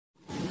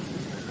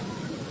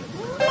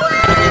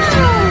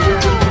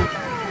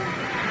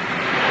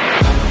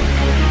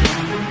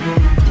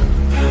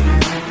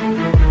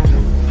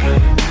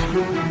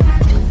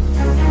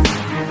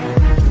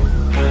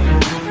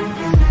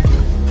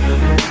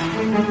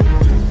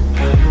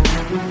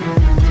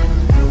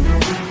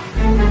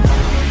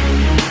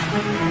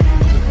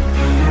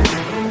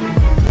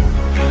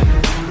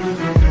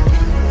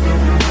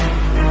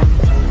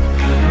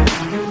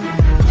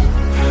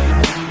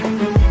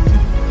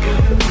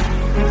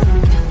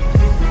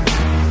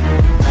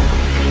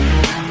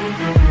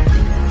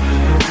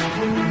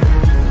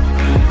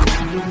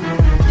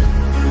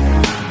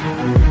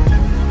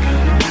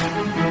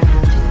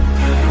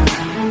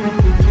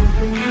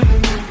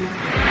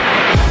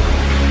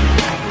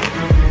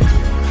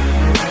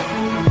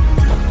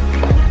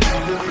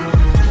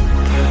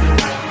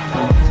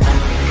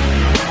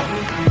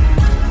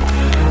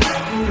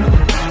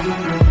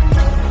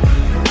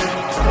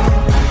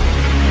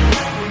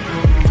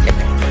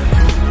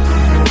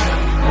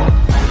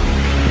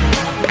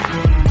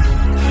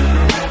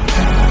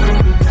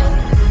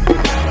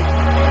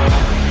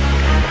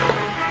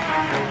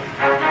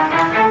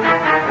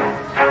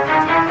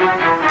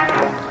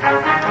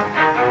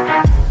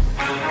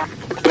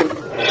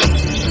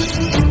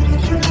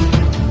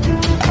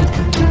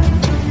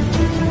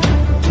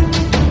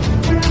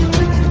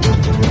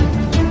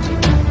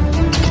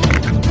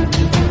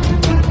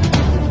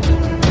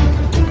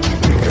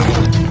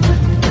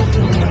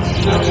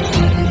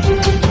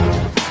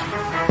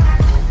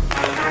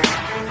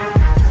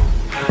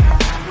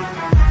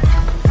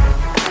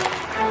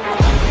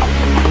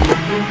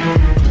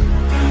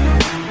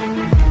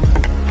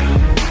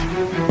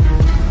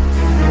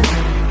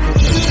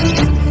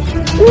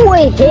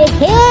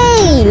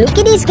Hey, look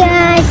at this,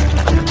 guys.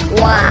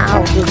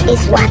 Wow, this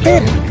is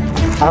water.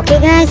 Okay,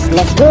 guys,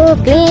 let's go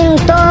clean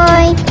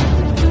toy.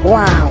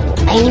 Wow,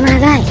 animal,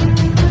 guys.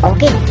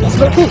 Okay, let's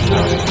go clean.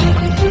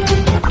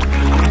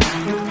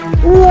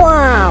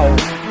 Wow,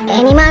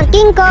 animal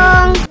King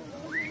Kong.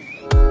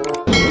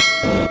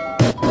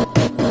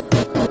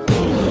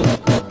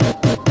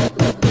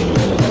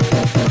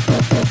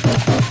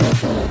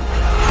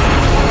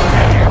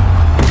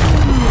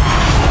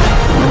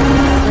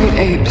 Great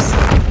apes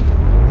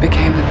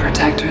became the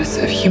protectors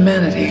of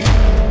humanity.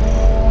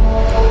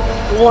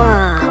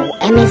 Wow,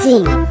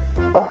 amazing.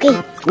 Okay,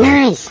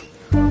 nice.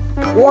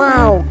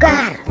 Wow,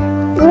 car.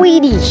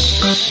 Widih,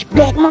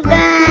 black mod,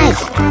 guys.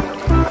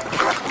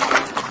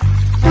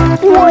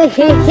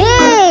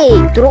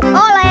 Wehehe, truk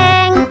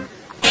oleng.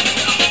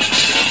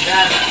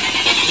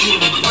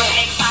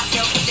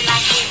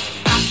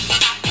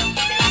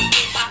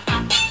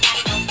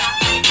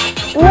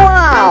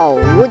 Wow,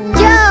 good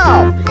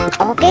job.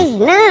 Okay,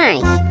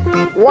 nice.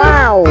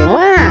 Wow,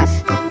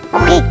 mas.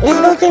 Okay, let's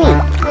go sini.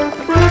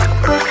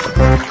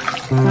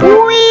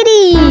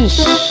 Widih,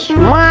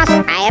 mas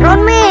Iron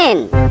Man.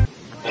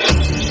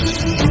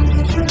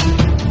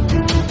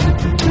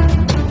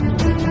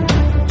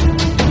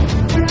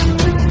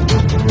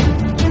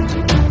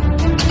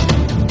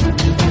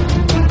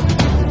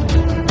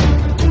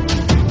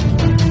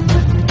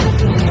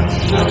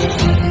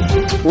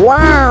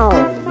 Wow,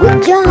 good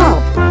job.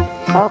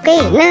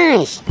 Okay,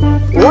 nice.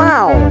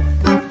 Wow.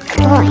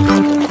 Toy.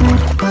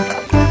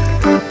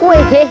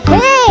 Wait,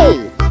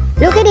 hey,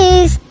 look at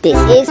this. This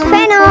is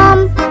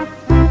Venom.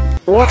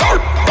 What?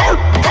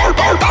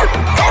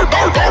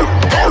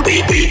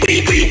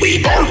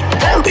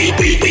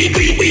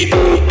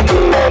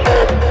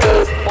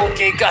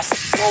 Oke, gas.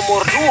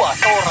 Nomor 2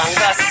 seorang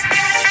gas.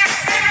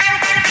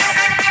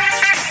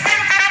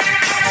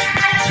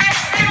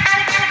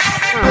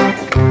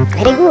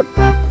 Very good.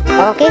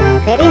 Okay,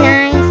 very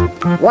nice.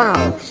 Wow,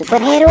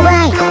 superhero,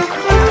 guys.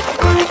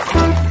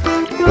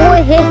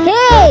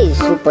 Wehehe,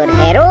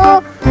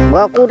 superhero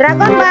Goku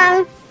Dragon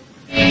Ball.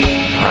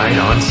 Right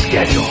on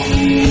schedule.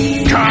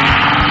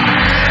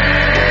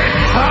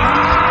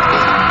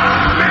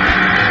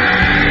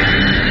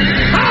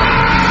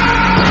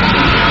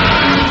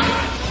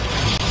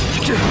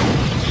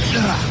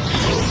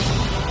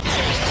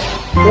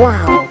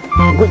 Wow,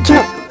 good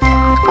job.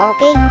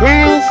 Okay,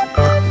 nice.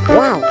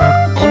 Wow,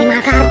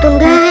 animal cartoon,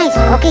 guys.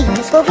 Okay,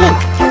 let's go clean.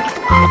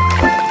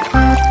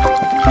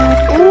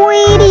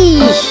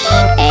 Widih,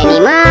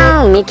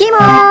 animal Mickey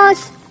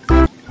Mouse.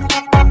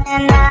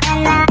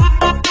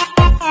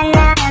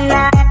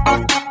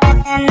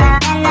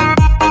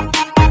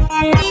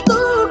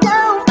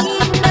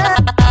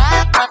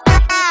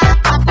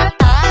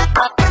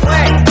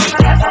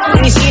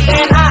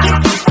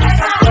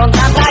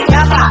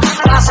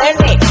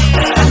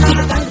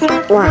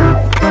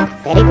 Wow,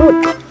 very good.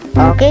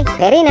 Okay,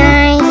 very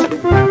nice.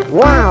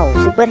 Wow,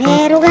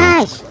 superhero,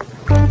 guys.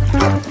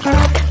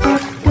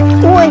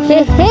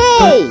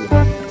 Wehehe,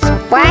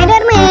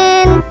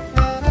 Spiderman.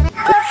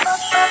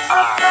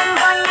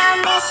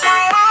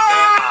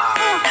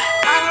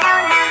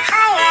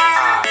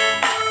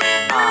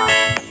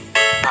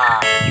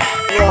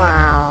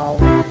 Wow,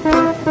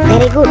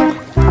 very good.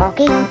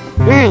 Okay,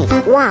 nice.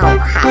 Wow,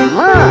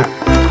 hammer.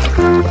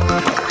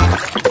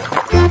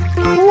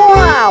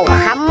 Wow,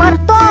 hammer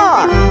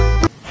THOR.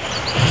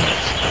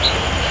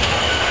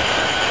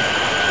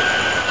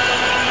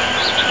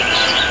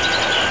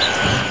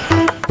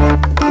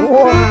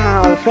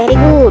 Wow, very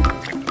good.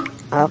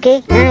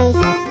 Okay, nice.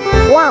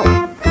 Wow,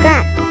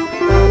 cat.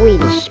 Wih,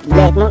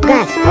 black mode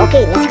guys.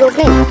 Oke, let's go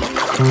clean.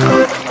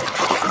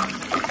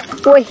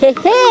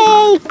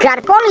 Wehehe, car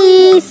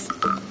police.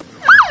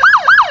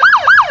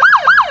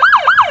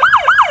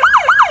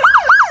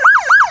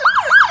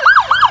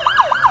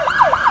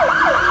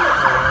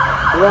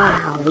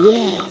 Wow,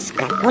 yes,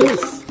 car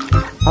police.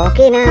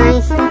 Oke,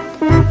 nice.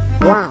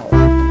 Wow,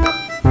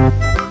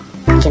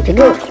 action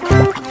figure.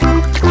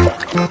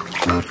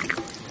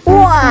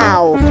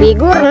 Wow,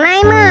 figur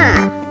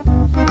Neymar.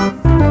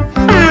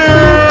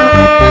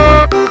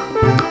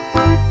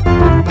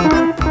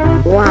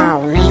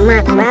 Wow,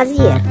 Neymar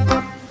Brazil.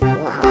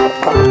 Wow,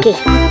 oke,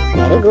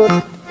 very good.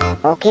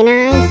 Oke,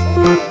 nice.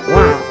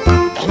 Wow,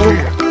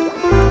 Neymar.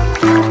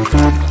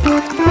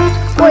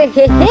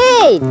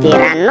 Wehehe,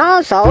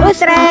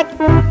 Tyrannosaurus Rex.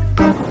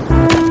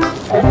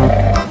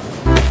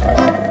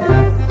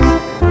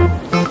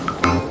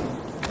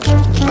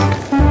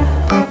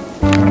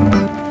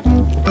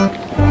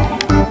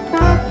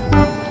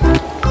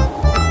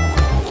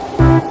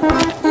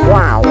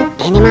 Wow,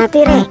 animal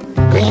T-Rex.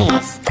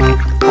 Yes.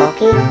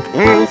 Oke,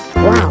 nice.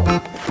 Wow,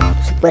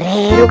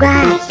 superhero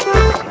guys.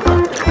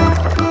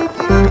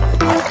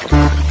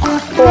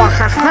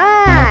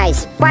 Wahai,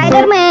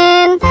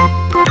 Spiderman.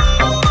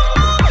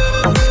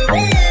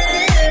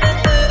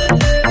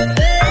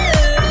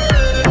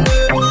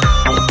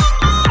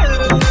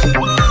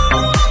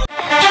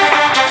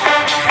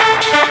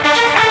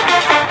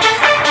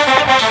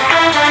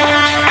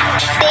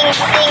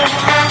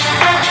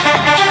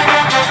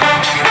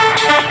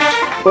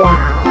 Wow,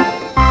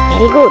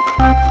 very good.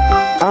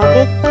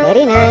 Okay,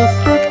 very nice.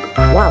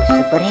 Wow,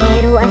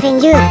 superhero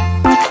Avengers.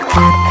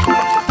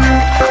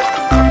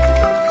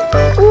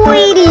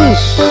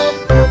 Waidish.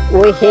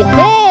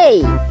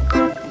 Wehehe.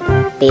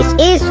 This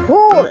is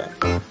Hulk.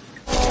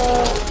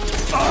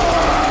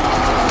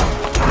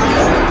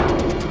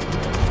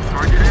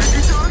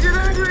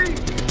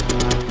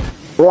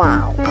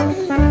 Wow.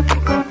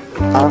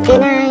 Okay,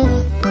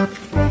 nice.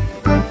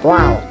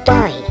 Wow,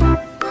 toy.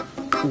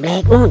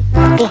 Black Moon.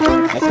 Okay,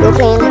 let's go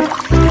clean.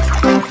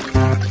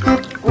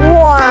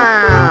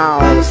 Wow,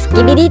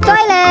 skibidi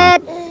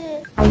toilet.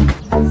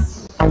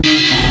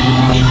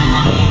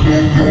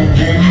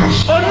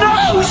 Oh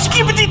no!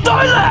 Skibidi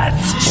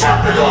toilets! Shut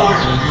the door!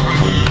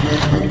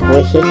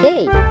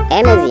 Wehehe,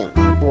 amazing.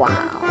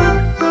 Wow,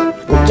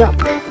 good job.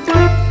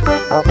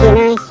 Okay,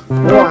 nice.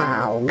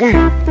 Wow,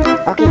 gun.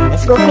 Okay,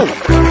 let's go clean.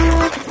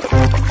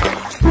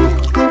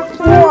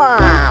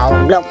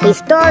 Wow, Glock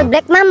pistol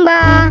Black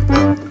Mamba.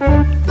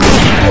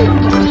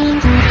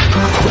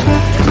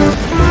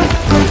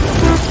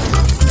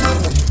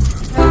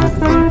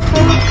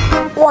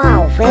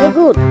 Wow, very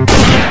good.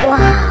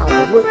 Wow,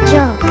 good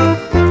job.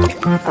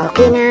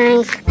 Okay,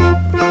 nice.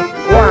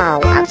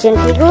 Wow, action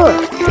figure.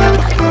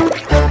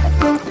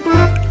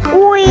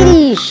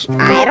 Wish,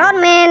 Iron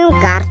Man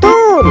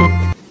cartoon.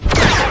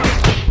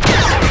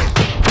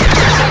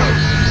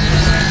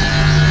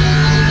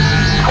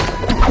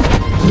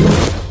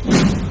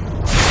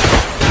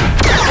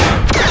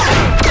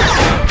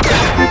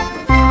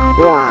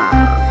 Wow,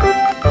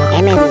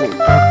 amazing.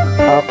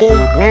 Okay,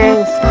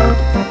 nice.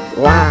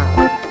 Wow.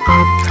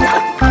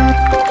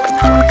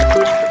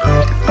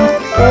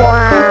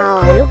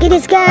 Wow, look at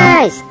this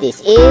guys.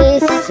 This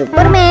is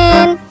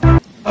Superman.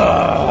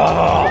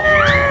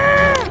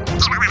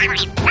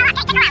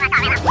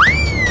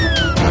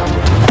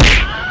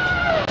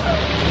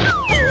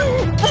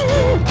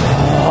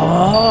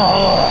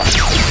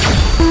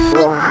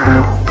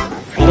 Wow,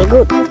 very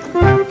good.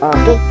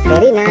 Okay,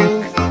 very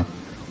nice.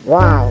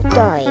 Wow,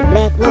 toy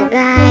Black Mode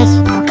guys.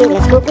 Okay,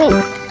 let's go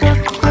clean.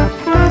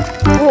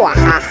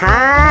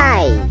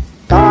 Wahai,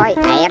 toy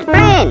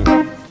airplane.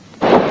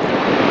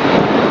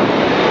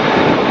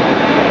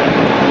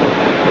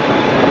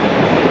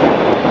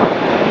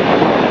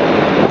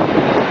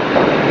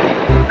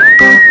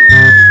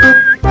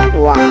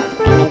 Wow,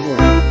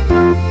 amazing.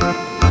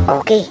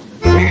 Okay,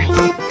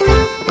 nice.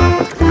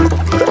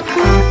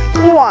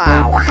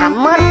 Wow,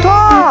 hammer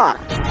THOR.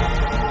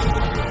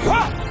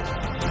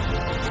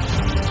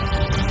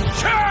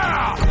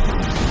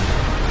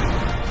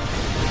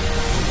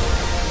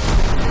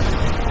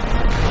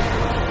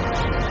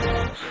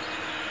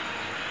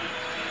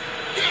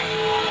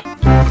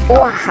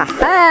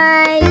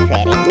 Wahai,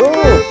 very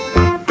good.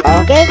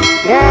 Okay,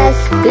 guys,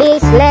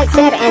 please like,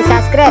 share, and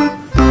subscribe.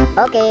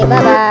 Okay,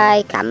 bye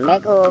bye. Come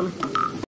back home.